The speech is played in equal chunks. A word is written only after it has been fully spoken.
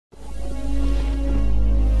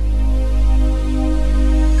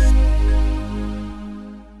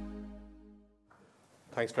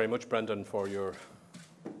Thanks very much, Brendan, for your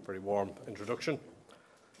very warm introduction.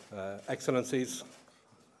 Excellencies,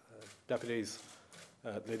 deputies,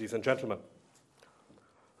 ladies and gentlemen.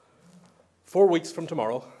 4 weeks from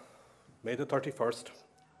tomorrow, May the 31st,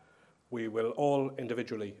 we will all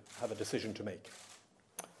individually have a decision to make.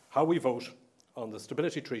 How we vote on the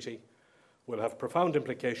Stability Treaty will have profound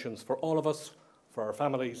implications for all of us, for our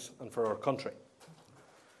families and for our country.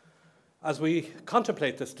 As we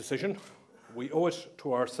contemplate this decision, we owe it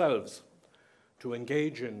to ourselves to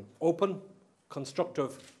engage in open,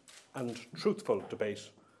 constructive and truthful debate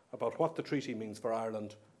about what the treaty means for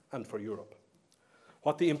Ireland and for Europe,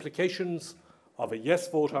 what the implications of a yes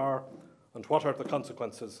vote are, and what are the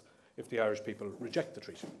consequences if the Irish people reject the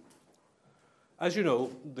treaty. As you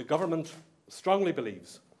know, the government strongly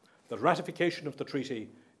believes that ratification of the treaty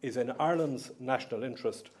is in Ireland's national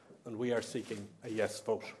interest, and we are seeking a yes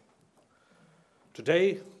vote.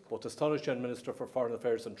 Today, both as Tánaiste Minister for Foreign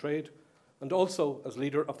Affairs and Trade, and also as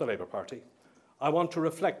leader of the Labour Party, I want to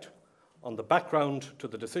reflect on the background to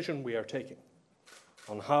the decision we are taking,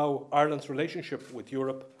 on how Ireland's relationship with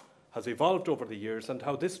Europe has evolved over the years and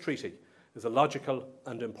how this treaty is a logical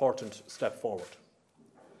and important step forward.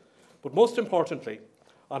 But most importantly,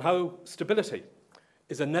 on how stability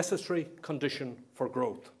is a necessary condition for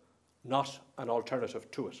growth, not an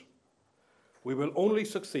alternative to it. We will only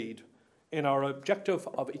succeed in our objective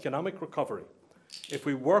of economic recovery if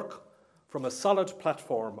we work from a solid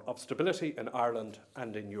platform of stability in Ireland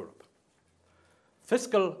and in Europe.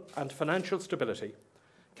 Fiscal and financial stability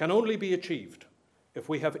can only be achieved if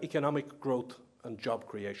we have economic growth and job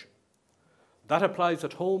creation. That applies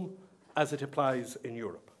at home as it applies in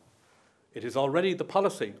Europe. It is already the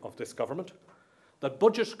policy of this government that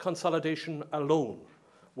budget consolidation alone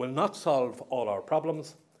will not solve all our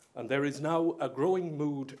problems, and there is now a growing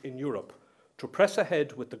mood in Europe to press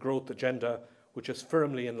ahead with the growth agenda, which is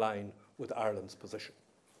firmly in line with Ireland's position.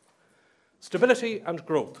 Stability and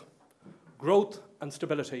growth and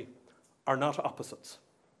stability are not opposites.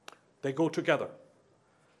 They go together.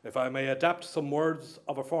 If I may adapt some words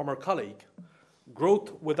of a former colleague,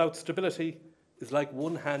 growth without stability is like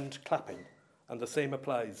one hand clapping, and the same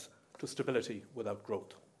applies to stability without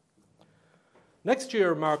growth. Next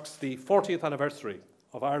year marks the 40th anniversary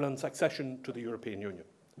of Ireland's accession to the European Union,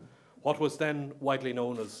 what was then widely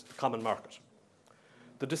known as the Common Market.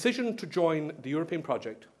 The decision to join the European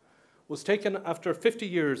project was taken after 50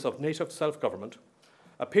 years of native self-government,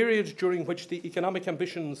 a period during which the economic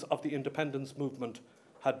ambitions of the independence movement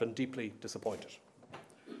had been deeply disappointed.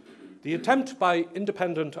 The attempt by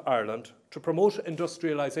independent Ireland to promote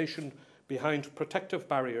industrialisation behind protective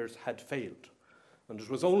barriers had failed, and it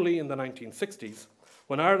was only in the 1960s,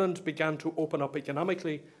 when Ireland began to open up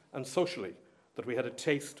economically and socially, that we had a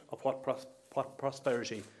taste of what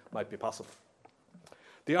prosperity might be possible.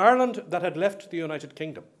 The Ireland that had left the United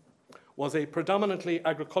Kingdom was a predominantly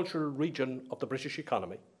agricultural region of the British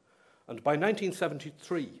economy, and by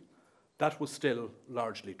 1973, that was still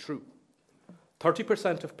largely true.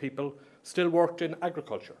 30% of people still worked in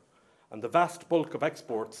agriculture, and the vast bulk of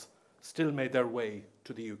exports still made their way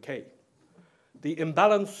to the UK. The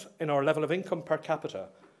imbalance in our level of income per capita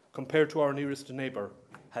compared to our nearest neighbour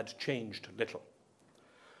had changed little.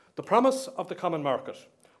 The promise of the Common Market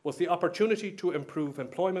was the opportunity to improve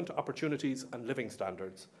employment opportunities and living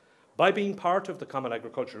standards by being part of the Common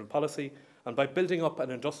Agricultural Policy and by building up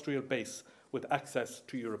an industrial base with access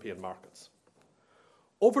to European markets.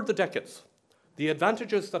 Over the decades, the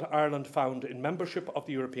advantages that Ireland found in membership of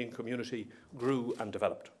the European community grew and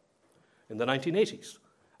developed. In the 1980s,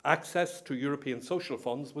 access to European social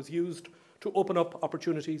funds was used to open up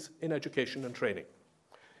opportunities in education and training.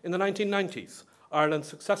 In the 1990s, Ireland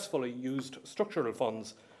successfully used structural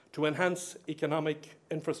funds to enhance economic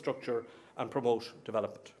infrastructure and promote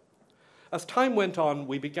development. As time went on,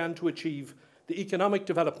 we began to achieve the economic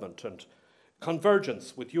development and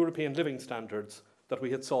convergence with European living standards that we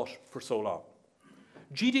had sought for so long.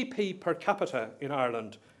 GDP per capita in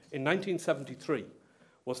Ireland in 1973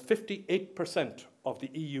 was 58% of the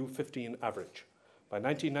EU 15 average. By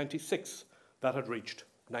 1996, that had reached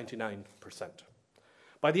 99%.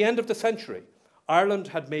 By the end of the century, Ireland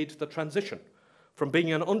had made the transition from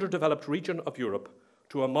being an underdeveloped region of Europe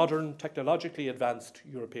to a modern, technologically advanced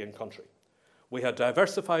European country. We had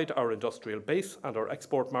diversified our industrial base and our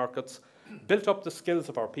export markets, built up the skills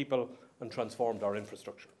of our people, and transformed our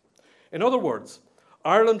infrastructure. In other words,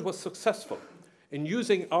 Ireland was successful in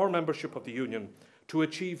using our membership of the Union to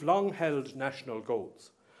achieve long-held national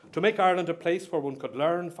goals, to make Ireland a place where one could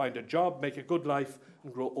learn, find a job, make a good life,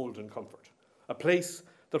 and grow old in comfort. A place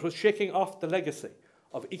that was shaking off the legacy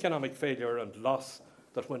of economic failure and loss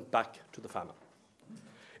that went back to the famine.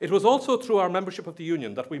 It was also through our membership of the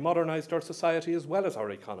Union that we modernised our society as well as our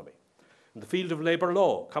economy. In the field of labour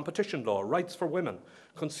law, competition law, rights for women,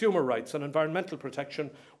 consumer rights and environmental protection,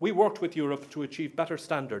 we worked with Europe to achieve better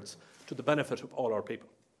standards to the benefit of all our people.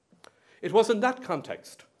 It was in that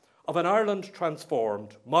context of an Ireland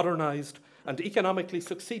transformed, modernised and economically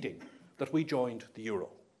succeeding that we joined the euro.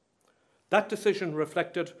 That decision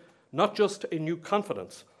reflected not just a new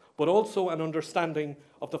confidence, but also an understanding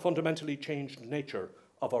of the fundamentally changed nature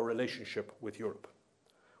of our relationship with Europe.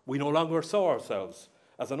 We no longer saw ourselves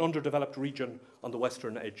as an underdeveloped region on the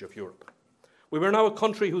western edge of Europe. We were now a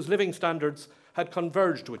country whose living standards had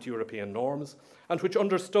converged with European norms and which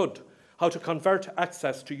understood how to convert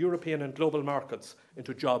access to European and global markets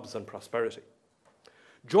into jobs and prosperity.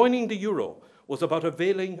 Joining the euro was about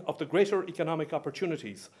availing of the greater economic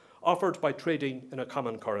opportunities offered by trading in a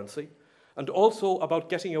common currency, and also about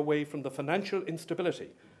getting away from the financial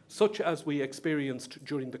instability such as we experienced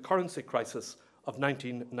during the currency crisis of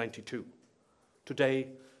 1992. Today,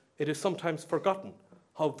 it is sometimes forgotten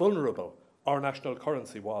how vulnerable our national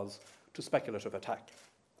currency was to speculative attack.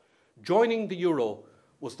 Joining the euro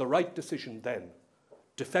was the right decision then.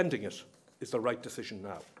 Defending it is the right decision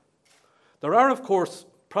now. There are, of course,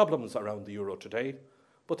 problems around the euro today,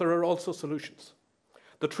 but there are also solutions.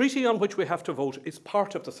 The treaty on which we have to vote is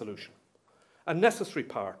part of the solution, a necessary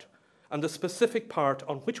part, and the specific part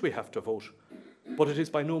on which we have to vote, but it is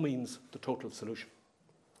by no means the total solution.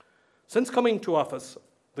 Since coming to office,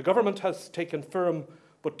 the government has taken firm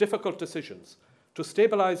but difficult decisions to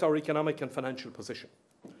stabilise our economic and financial position.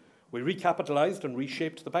 We recapitalised and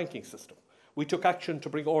reshaped the banking system. We took action to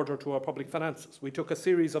bring order to our public finances. We took a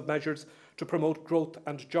series of measures to promote growth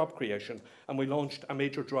and job creation, and we launched a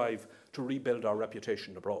major drive to rebuild our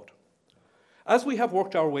reputation abroad. As we have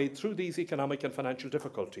worked our way through these economic and financial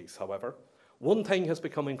difficulties, however, one thing has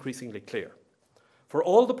become increasingly clear. For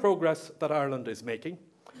all the progress that Ireland is making,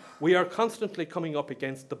 we are constantly coming up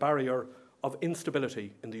against the barrier of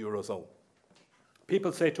instability in the Eurozone.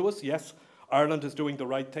 People say to us, yes, Ireland is doing the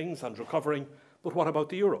right things and recovering, but what about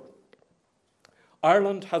the euro?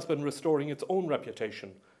 Ireland has been restoring its own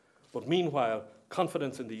reputation, but meanwhile,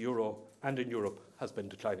 confidence in the euro and in Europe has been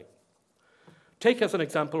declining. Take as an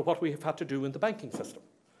example what we have had to do in the banking system.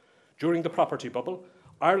 During the property bubble,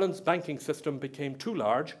 Ireland's banking system became too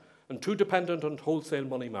large and too dependent on wholesale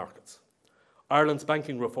money markets. Ireland's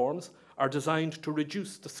banking reforms are designed to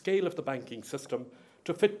reduce the scale of the banking system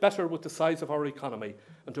to fit better with the size of our economy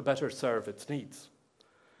and to better serve its needs.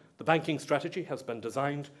 The banking strategy has been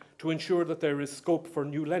designed to ensure that there is scope for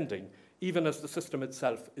new lending, even as the system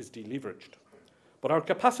itself is deleveraged. But our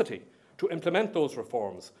capacity to implement those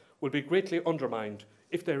reforms will be greatly undermined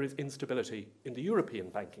if there is instability in the European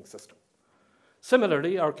banking system.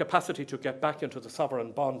 Similarly, our capacity to get back into the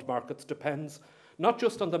sovereign bond markets depends not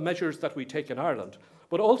just on the measures that we take in Ireland,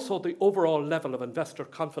 but also the overall level of investor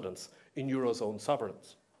confidence in Eurozone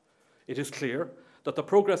sovereigns. It is clear that the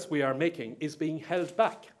progress we are making is being held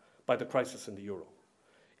back by the crisis in the euro.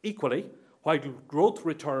 Equally, while growth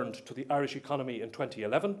returned to the Irish economy in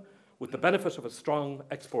 2011, with the benefit of a strong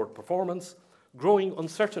export performance, growing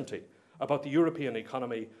uncertainty about the European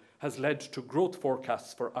economy has led to growth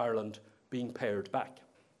forecasts for Ireland being pared back.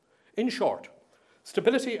 In short,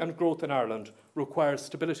 stability and growth in Ireland requires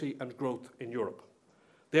stability and growth in Europe.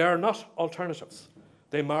 They are not alternatives.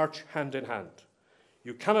 They march hand in hand.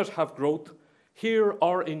 You cannot have growth here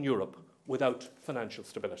or in Europe without financial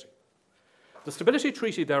stability. The Stability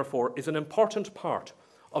Treaty, therefore, is an important part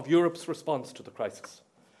of Europe's response to the crisis.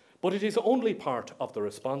 But it is only part of the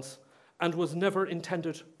response and was never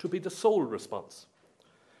intended to be the sole response.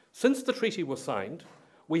 Since the treaty was signed,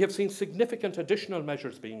 we have seen significant additional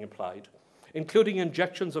measures being applied, including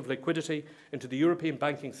injections of liquidity into the European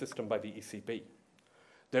banking system by the ECB.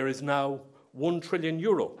 There is now €1 trillion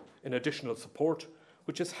in additional support,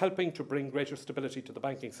 which is helping to bring greater stability to the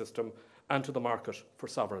banking system and to the market for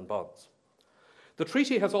sovereign bonds. The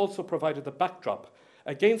treaty has also provided the backdrop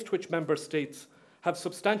against which member states have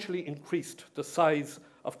substantially increased the size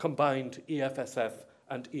of combined EFSF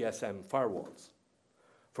and ESM firewalls.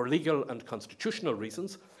 For legal and constitutional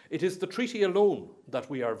reasons, it is the treaty alone that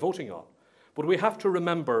we are voting on, but we have to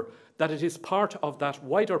remember that it is part of that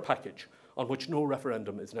wider package on which no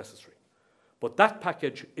referendum is necessary. But that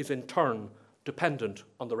package is in turn dependent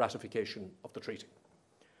on the ratification of the treaty.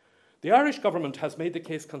 The Irish government has made the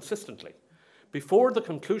case consistently, before the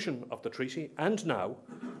conclusion of the treaty and now,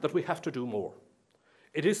 that we have to do more.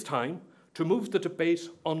 It is time to move the debate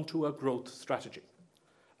onto a growth strategy.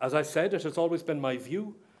 As I said, it has always been my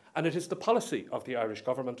view, and it is the policy of the Irish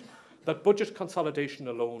government, that budget consolidation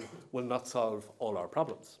alone will not solve all our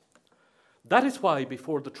problems. That is why,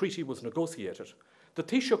 before the treaty was negotiated, the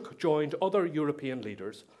Taoiseach joined other European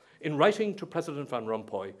leaders in writing to President Van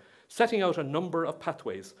Rompuy, setting out a number of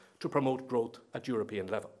pathways to promote growth at European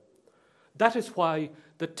level. That is why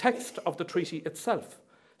the text of the treaty itself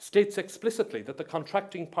states explicitly that the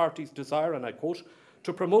contracting parties desire, and I quote,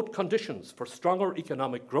 to promote conditions for stronger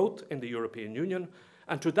economic growth in the European Union,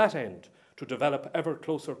 and to that end, to develop ever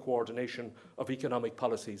closer coordination of economic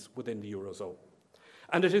policies within the Eurozone.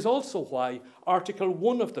 And it is also why Article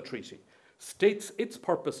 1 of the treaty states its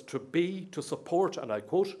purpose to be to support, and I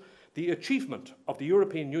quote, the achievement of the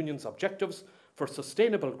European Union's objectives for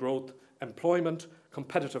sustainable growth, employment,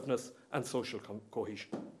 competitiveness and social cohesion.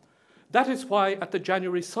 That is why at the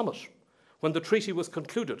January summit, when the treaty was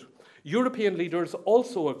concluded, European leaders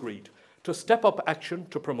also agreed to step up action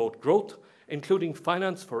to promote growth, including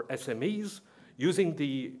finance for SMEs, using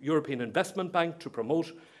the European Investment Bank to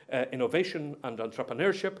promote innovation and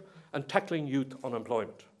entrepreneurship, and tackling youth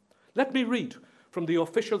unemployment. Let me read from the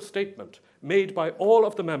official statement made by all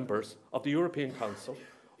of the members of the European Council,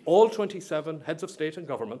 all 27 heads of state and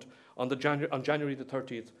government, on January the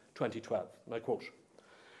 30th, 2012. And I quote,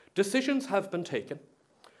 "Decisions have been taken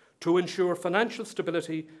to ensure financial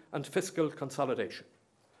stability and fiscal consolidation.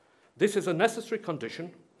 This is a necessary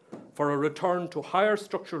condition for a return to higher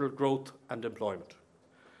structural growth and employment.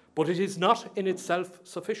 But it is not in itself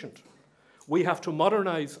sufficient. We have to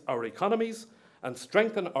modernise our economies and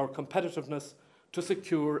strengthen our competitiveness to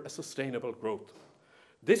secure a sustainable growth.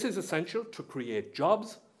 This is essential to create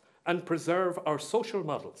jobs and preserve our social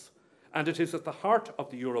models, and it is at the heart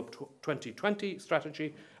of the Europe 2020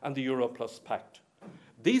 strategy and the Euro Plus Pact.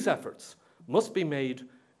 These efforts must be made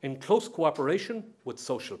in close cooperation with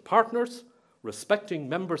social partners, respecting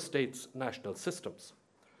member states' national systems.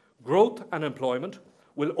 Growth and employment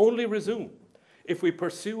will only resume if we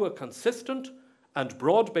pursue a consistent and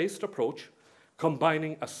broad-based approach,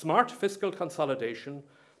 combining a smart fiscal consolidation,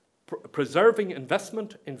 preserving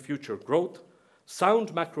investment in future growth,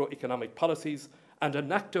 sound macroeconomic policies, and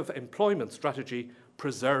an active employment strategy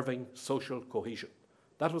preserving social cohesion."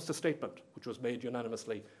 That was the statement which was made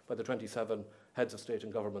unanimously by the 27 heads of state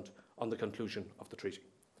and government on the conclusion of the treaty.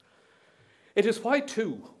 It is why,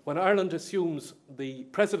 too, when Ireland assumes the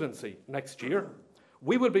presidency next year,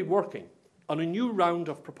 we will be working on a new round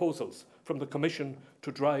of proposals from the Commission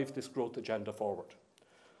to drive this growth agenda forward.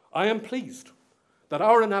 I am pleased that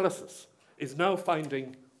our analysis is now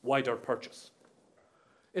finding wider purchase.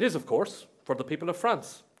 It is, of course, for the people of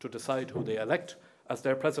France to decide who they elect as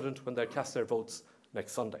their president when they cast their votes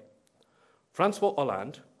next Sunday. François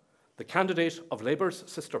Hollande, the candidate of Labour's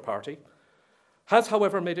sister party, has,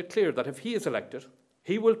 however, made it clear that if he is elected,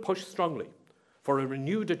 he will push strongly for a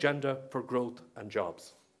renewed agenda for growth and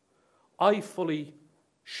jobs. I fully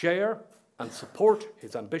share and support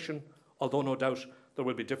his ambition, although no doubt there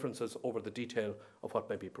will be differences over the detail of what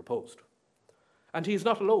may be proposed. And he is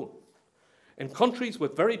not alone. In countries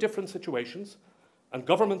with very different situations and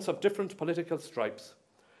governments of different political stripes,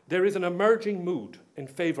 there is an emerging mood in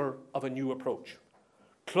favour of a new approach,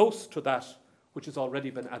 close to that which has already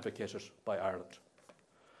been advocated by Ireland.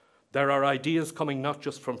 There are ideas coming not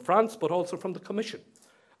just from France, but also from the Commission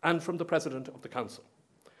and from the President of the Council.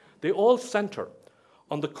 They all centre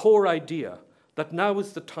on the core idea that now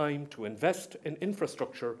is the time to invest in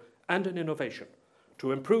infrastructure and in innovation,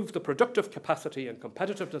 to improve the productive capacity and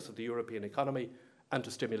competitiveness of the European economy and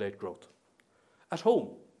to stimulate growth. At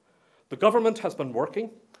home, the government has been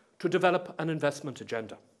working to develop an investment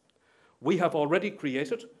agenda. We have already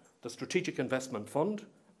created the Strategic Investment Fund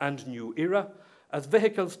and New ERA as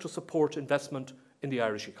vehicles to support investment in the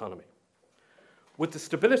Irish economy. With the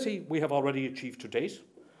stability we have already achieved to date,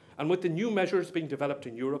 and with the new measures being developed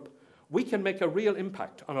in Europe, we can make a real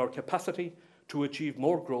impact on our capacity to achieve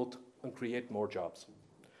more growth and create more jobs.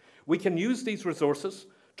 We can use these resources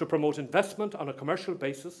to promote investment on a commercial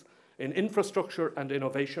basis in infrastructure and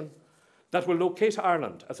innovation that will locate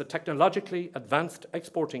Ireland as a technologically advanced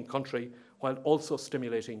exporting country while also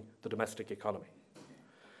stimulating the domestic economy.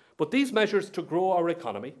 But these measures to grow our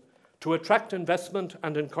economy, to attract investment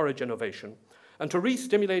and encourage innovation, and to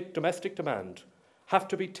re-stimulate domestic demand have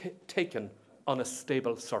to be taken on a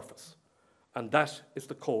stable surface. And that is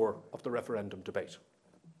the core of the referendum debate.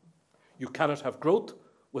 You cannot have growth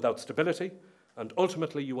without stability, and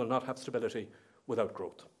ultimately you will not have stability without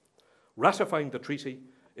growth. Ratifying the treaty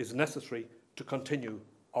is necessary to continue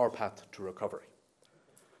our path to recovery.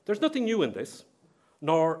 There's nothing new in this,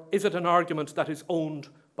 nor is it an argument that is owned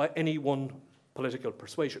by any one political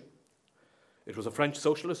persuasion. It was a French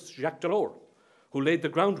socialist, Jacques Delors, who laid the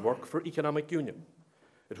groundwork for economic union.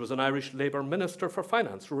 It was an Irish Labour Minister for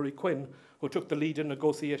Finance, Rory Quinn, who took the lead in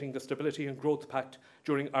negotiating the Stability and Growth Pact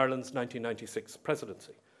during Ireland's 1996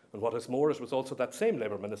 presidency. And what is more, it was also that same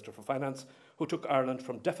Labour Minister for Finance who took Ireland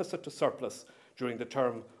from deficit to surplus during the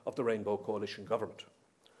term of the Rainbow Coalition government.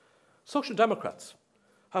 Social Democrats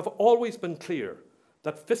have always been clear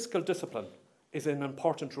that fiscal discipline is an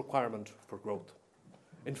important requirement for growth.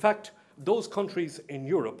 In fact, those countries in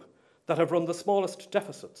Europe that have run the smallest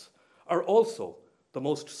deficits are also the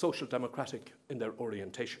most social democratic in their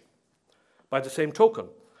orientation. By the same token,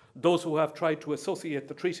 those who have tried to associate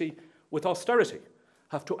the treaty with austerity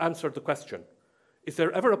have to answer the question, is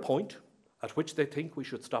there ever a point at which they think we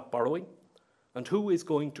should stop borrowing? And who is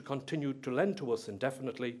going to continue to lend to us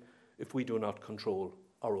indefinitely if we do not control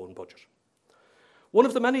our own budget? One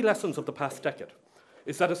of the many lessons of the past decade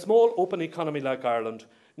is that a small open economy like Ireland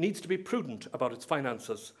needs to be prudent about its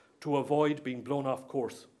finances to avoid being blown off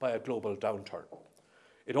course by a global downturn.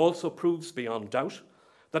 It also proves beyond doubt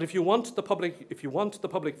that if you want the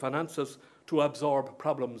public finances to absorb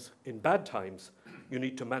problems in bad times, you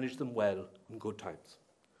need to manage them well in good times.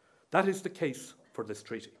 That is the case for this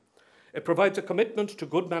treaty. It provides a commitment to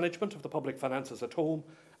good management of the public finances at home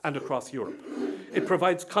and across Europe. It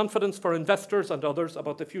provides confidence for investors and others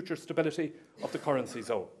about the future stability of the currency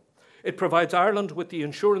zone. It provides Ireland with the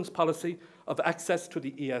insurance policy of access to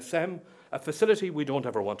the ESM, a facility we don't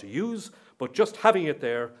ever want to use, but just having it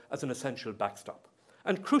there as an essential backstop.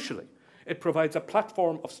 And crucially, it provides a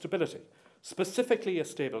platform of stability, specifically a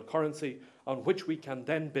stable currency on which we can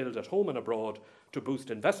then build at home and abroad to boost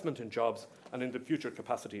investment in jobs and in the future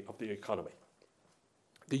capacity of the economy.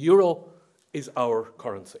 The euro is our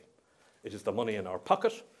currency. It is the money in our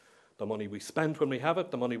pocket, the money we spend when we have it,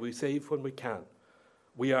 the money we save when we can.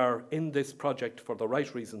 We are in this project for the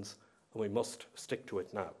right reasons, and we must stick to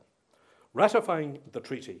it now. Ratifying the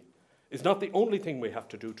treaty is not the only thing we have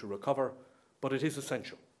to do to recover, but it is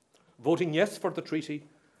essential. Voting yes for the treaty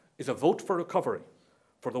is a vote for recovery,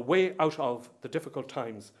 for the way out of the difficult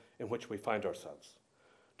times in which we find ourselves.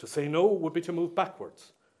 To say no would be to move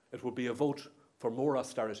backwards. It would be a vote for more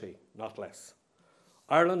austerity, not less.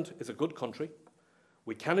 Ireland is a good country.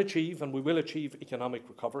 We can achieve and we will achieve economic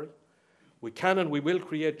recovery. We can and we will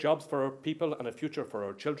create jobs for our people and a future for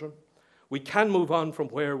our children. We can move on from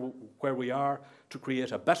where we are to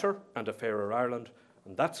create a better and a fairer Ireland,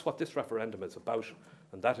 and that's what this referendum is about,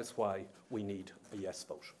 and that is why we need a yes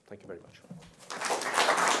vote. Thank you very much.